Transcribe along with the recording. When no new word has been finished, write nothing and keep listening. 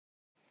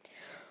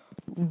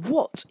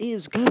What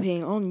is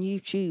going on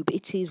YouTube?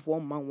 It is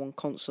One Man One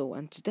Console,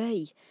 and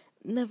today,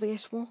 never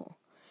guess what?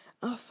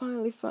 I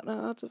finally found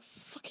out how to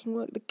fucking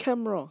work the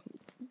camera.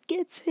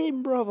 Get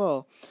in,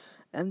 brother!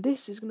 And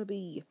this is gonna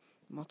be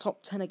my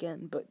top 10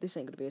 again, but this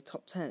ain't gonna be a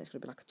top 10, it's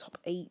gonna be like a top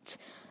 8.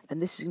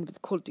 And this is gonna be the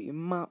Call of Duty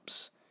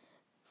maps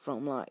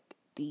from like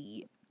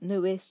the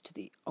newest to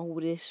the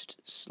oldest,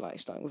 like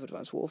starting with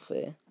Advanced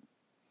Warfare.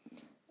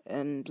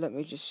 And let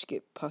me just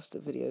skip past the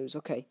videos.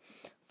 Okay,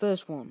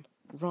 first one,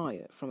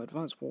 Riot from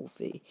Advanced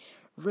Warfare.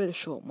 Really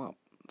short map.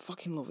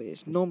 Fucking love it.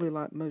 It's normally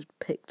like most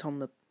picked on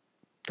the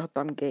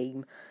goddamn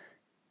game.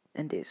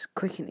 And it's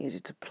quick and easy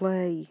to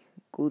play.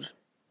 Good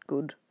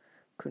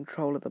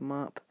control of the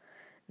map.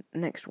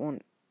 Next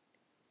one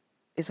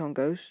is on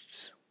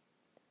Ghosts.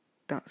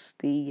 That's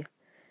the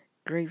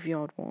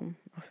Graveyard one,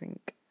 I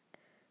think.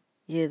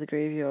 Yeah, the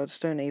Graveyard,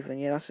 Stonehaven.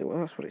 Yeah, that's it. Well,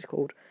 that's what it's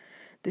called.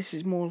 This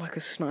is more like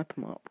a sniper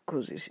map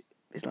because it's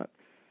like,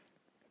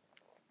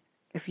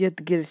 if you had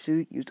the ghillie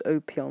suit, used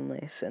OP on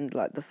this and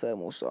like the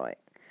thermal sight.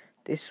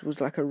 This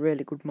was like a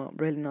really good map,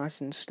 really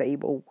nice and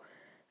stable.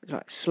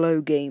 Like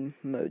slow game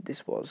mode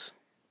this was,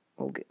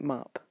 or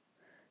map.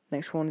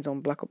 Next one is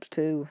on Black Ops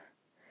 2,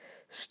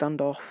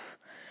 Standoff.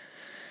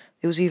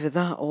 It was either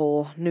that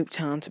or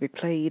Nuketown to be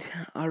played.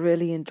 I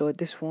really enjoyed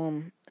this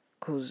one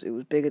because it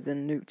was bigger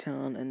than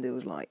Nuketown and there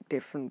was like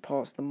different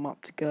parts of the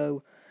map to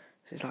go.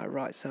 So it's like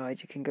right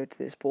side you can go to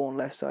this spawn,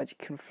 left side you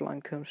can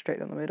flank them straight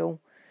down the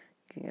middle.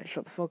 You can get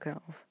shot the fuck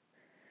out of.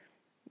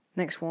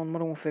 Next one,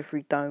 Modern Warfare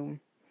 3 Dome.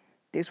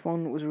 This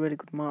one was a really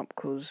good map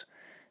because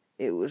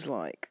it was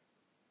like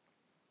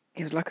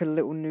a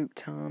little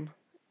Nuketown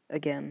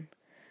again,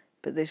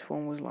 but this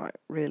one was like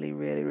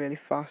really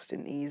fast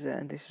and easy,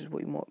 and this is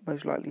what you're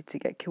most likely to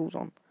get kills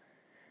on.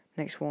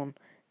 Next one,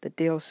 the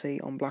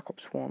DLC on Black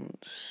Ops 1.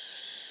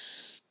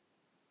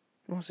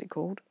 What's it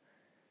called?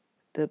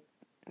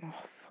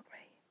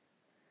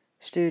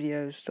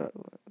 Stadium.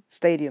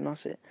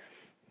 That's it.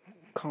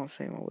 Can't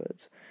say my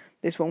words.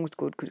 This one was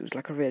good because it was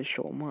like a really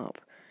short map,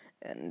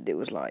 and it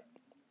was like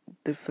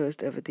the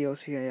first ever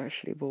DLC I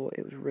actually bought.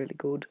 It was really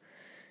good,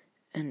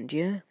 and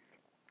yeah,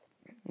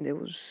 there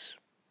was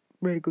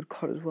really good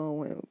COD as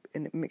well,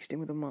 and it mixed in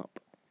with the map.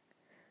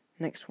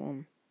 Next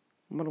one,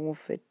 Modern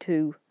Warfare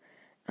 2,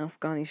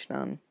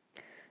 Afghanistan.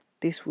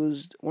 This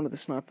was one of the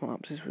sniper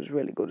maps. This was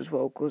really good as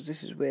well because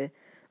this is where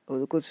all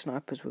the good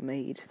snipers were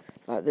made,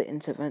 like the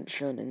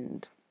Intervention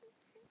and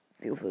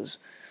the others.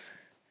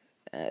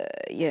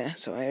 Yeah,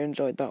 so I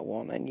enjoyed that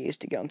one and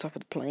used to get on top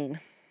of the plane.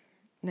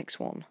 Next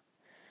one,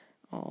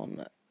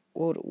 on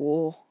World at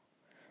War,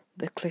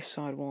 the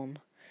Cliffside one,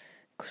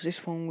 because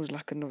this one was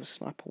like another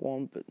sniper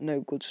one, but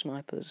no good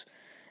snipers,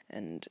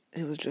 and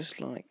it was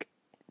just like,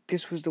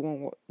 this was the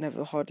one what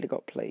never hardly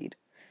got played,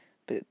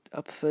 but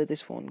I prefer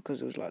this one because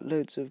there was like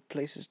loads of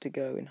places to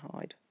go and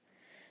hide.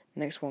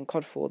 Next one,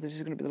 COD 4, this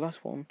is going to be the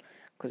last one,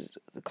 because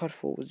the COD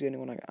 4 was the only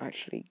one I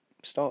actually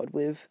started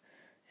with,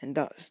 and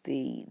that's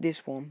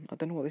this one. I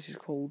don't know what this is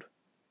called,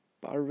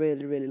 but I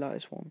really like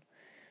this one,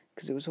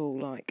 because it was all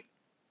like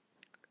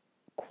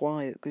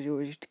quiet, because you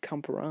always used to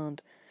camp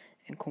around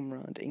and come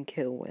around and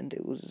kill, and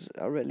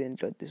I really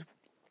enjoyed this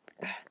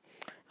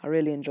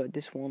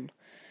one.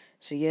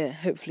 So yeah,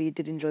 hopefully you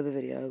did enjoy the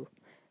video.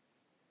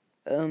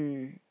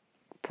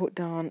 Put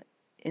down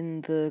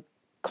in the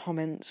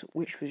comments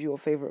which was your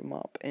favourite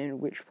map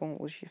and which one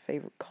was your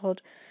favourite COD.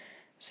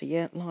 So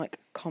yeah, like,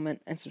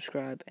 comment and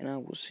subscribe, and I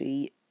will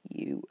see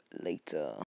you later.